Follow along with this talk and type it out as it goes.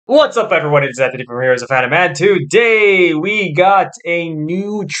What's up, everyone? It's Anthony from Heroes of Anime, and today we got a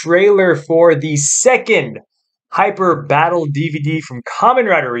new trailer for the second Hyper Battle DVD from Kamen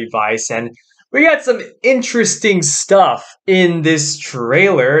Rider Revice, and we got some interesting stuff in this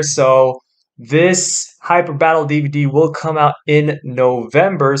trailer. So this Hyper Battle DVD will come out in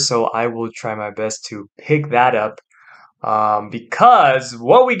November, so I will try my best to pick that up. Because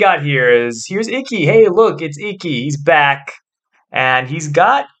what we got here is, here's Ikki. Hey, look, it's Ikki. He's back. And he's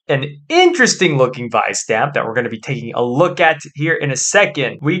got an interesting looking Vistamp that we're going to be taking a look at here in a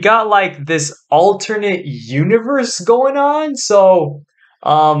second. We got like this alternate universe going on. So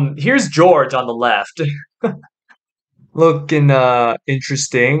here's George on the left. Looking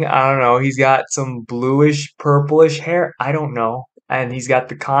interesting. I don't know. He's got some bluish, purplish hair. I don't know. And he's got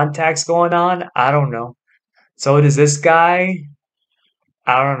the contacts going on. I don't know. So does this guy.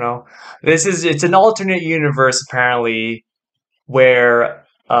 I don't know. It's an alternate universe apparently, where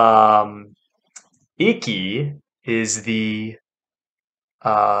Ikki is the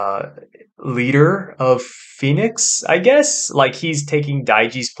leader of Phoenix, I guess. Like he's taking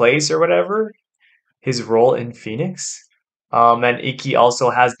Daiji's place or whatever, his role in Phoenix. And Ikki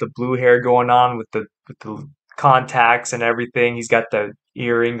also has the blue hair going on with the contacts and everything. He's got the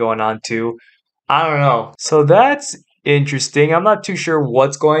earring going on too. I don't know. So that's interesting. I'm not too sure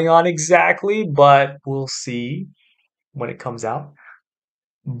what's going on exactly, but we'll see when it comes out.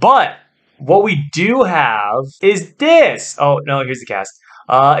 But what we do have is this. Oh, no, here's the cast.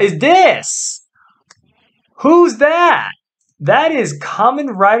 Is this? Who's that? That is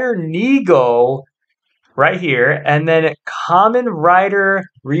Kamen Rider Nigo right here. And then Kamen Rider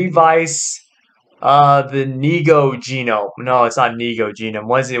Revice, the Nigo genome. No, it's not Nigo genome.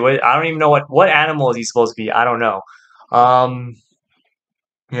 What is it? I don't even know what animal is he supposed to be. I don't know.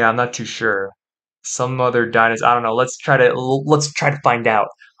 Yeah, I'm not too sure. Some other dinosaur. I don't know. Let's try to find out.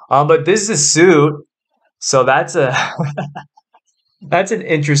 But this is a suit, so that's a that's an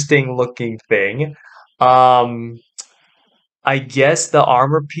interesting looking thing. I guess the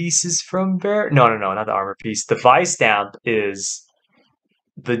armor piece is from Bear. No, not the armor piece. The Vistamp is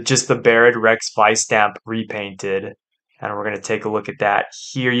just the Barid Rex Vistamp repainted, and we're gonna take a look at that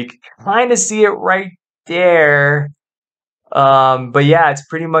here. You can kind of see it right there. But yeah, it's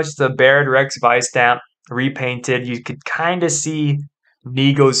pretty much the Barid Rex Vistamp repainted. You could kind of see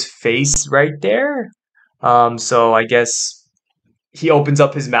Nigo's face right there. So I guess he opens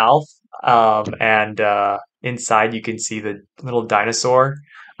up his mouth, and inside you can see the little dinosaur.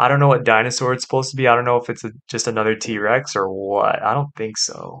 I don't know what dinosaur it's supposed to be. I don't know if it's just another T-Rex or what. I don't think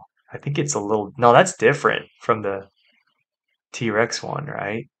so. I think it's a little. No, that's different from the T-Rex one,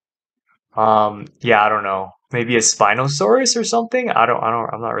 right? Yeah, I don't know. Maybe a Spinosaurus or something? I'm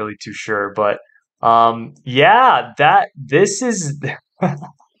not really too sure, but yeah, this is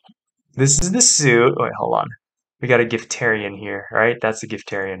this is the suit. Wait, hold on. We got a Giftarian here, right? That's the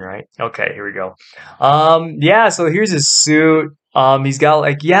Giftarian, right? Okay, here we go. Yeah, so here's his suit. He's got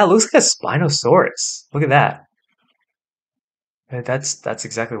like, yeah, it looks like a Spinosaurus. Look at that. That's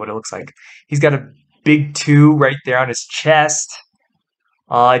exactly what it looks like. He's got a big 2 right there on his chest.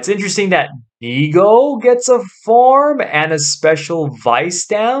 It's interesting that Nigo gets a form and a special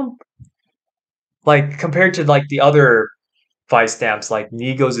Vistamp. Like, compared to, like, the other Vistamps, like,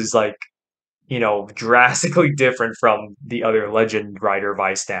 Nigo's is, like, drastically different from the other Legend Rider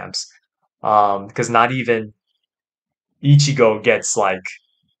Vistamps. Because not even Ichigo gets, like,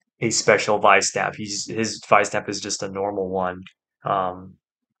 a special Vistamp. His Vistamp is just a normal one.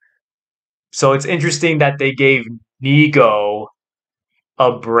 So it's interesting that they gave Nigo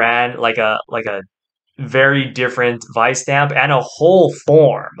a brand like a very different Vistamp and a whole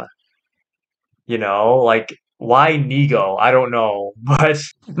form. Like why Nigo? I don't know, but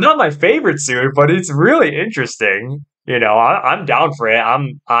not my favorite suit, but it's really interesting. I'm down for it.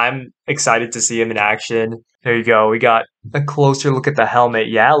 I'm excited to see him in action. There you go. We got a closer look at the helmet.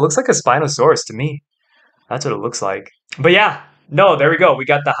 Yeah, it looks like a Spinosaurus to me. That's what it looks like. But yeah, no, there we go. We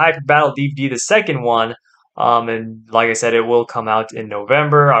got the Hyper Battle DVD, the second one. And like I said, it will come out in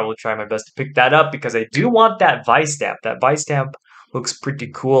November. I will try my best to pick that up because I do want that Vistamp. That Vistamp looks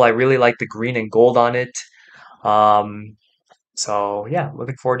pretty cool. I really like the green and gold on it. So yeah,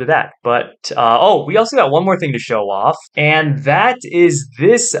 looking forward to that. But oh, we also got one more thing to show off, and that is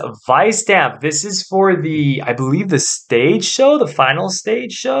this Vistamp. This is for I believe the stage show, the final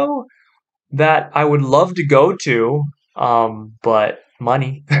stage show that I would love to go to. But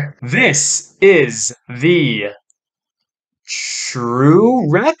money. This is the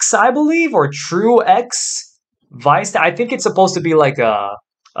True Rex, I believe, or True X Vice. I think it's supposed to be like a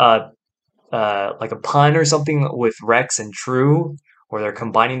pun or something with Rex and True, or they're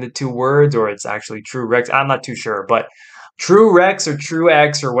combining the two words, or it's actually True Rex. I'm not too sure, but True Rex or True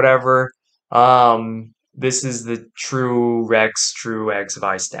X or whatever. This is the True Rex, True X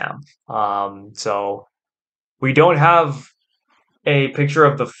Vistamp. So we don't have a picture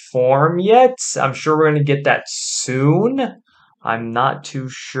of the form yet. I'm sure we're going to get that soon. I'm not too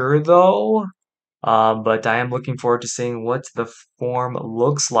sure though. But I am looking forward to seeing what the form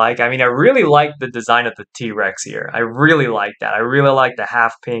looks like. I mean, I really like the design of the T-Rex here. I really like that. I really like the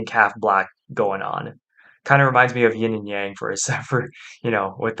half pink, half black going on. Kind of reminds me of yin and yang for a separate,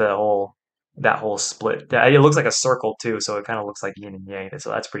 with that whole split. It looks like a circle too, so it kind of looks like yin and yang. So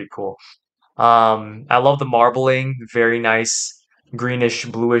that's pretty cool. I love the marbling. Very nice greenish,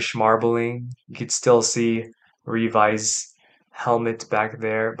 bluish marbling. You could still see Revice helmet back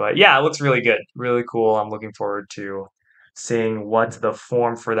there. But yeah, it looks really good. Really cool. I'm looking forward to seeing what the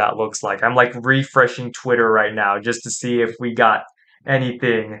form for that looks like. I'm like refreshing Twitter right now just to see if we got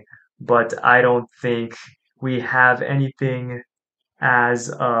anything, but I don't think we have anything as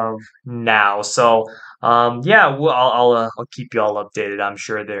of now. So yeah, I'll keep you all updated. I'm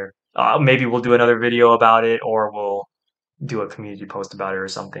sure there. Maybe we'll do another video about it, or we'll do a community post about it or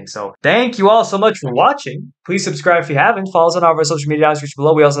something. So thank you all so much for watching. Please subscribe if you haven't. Follow us on all of our social media description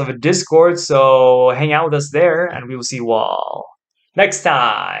below. We also have a Discord, so hang out with us there, and we will see you all next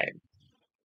time.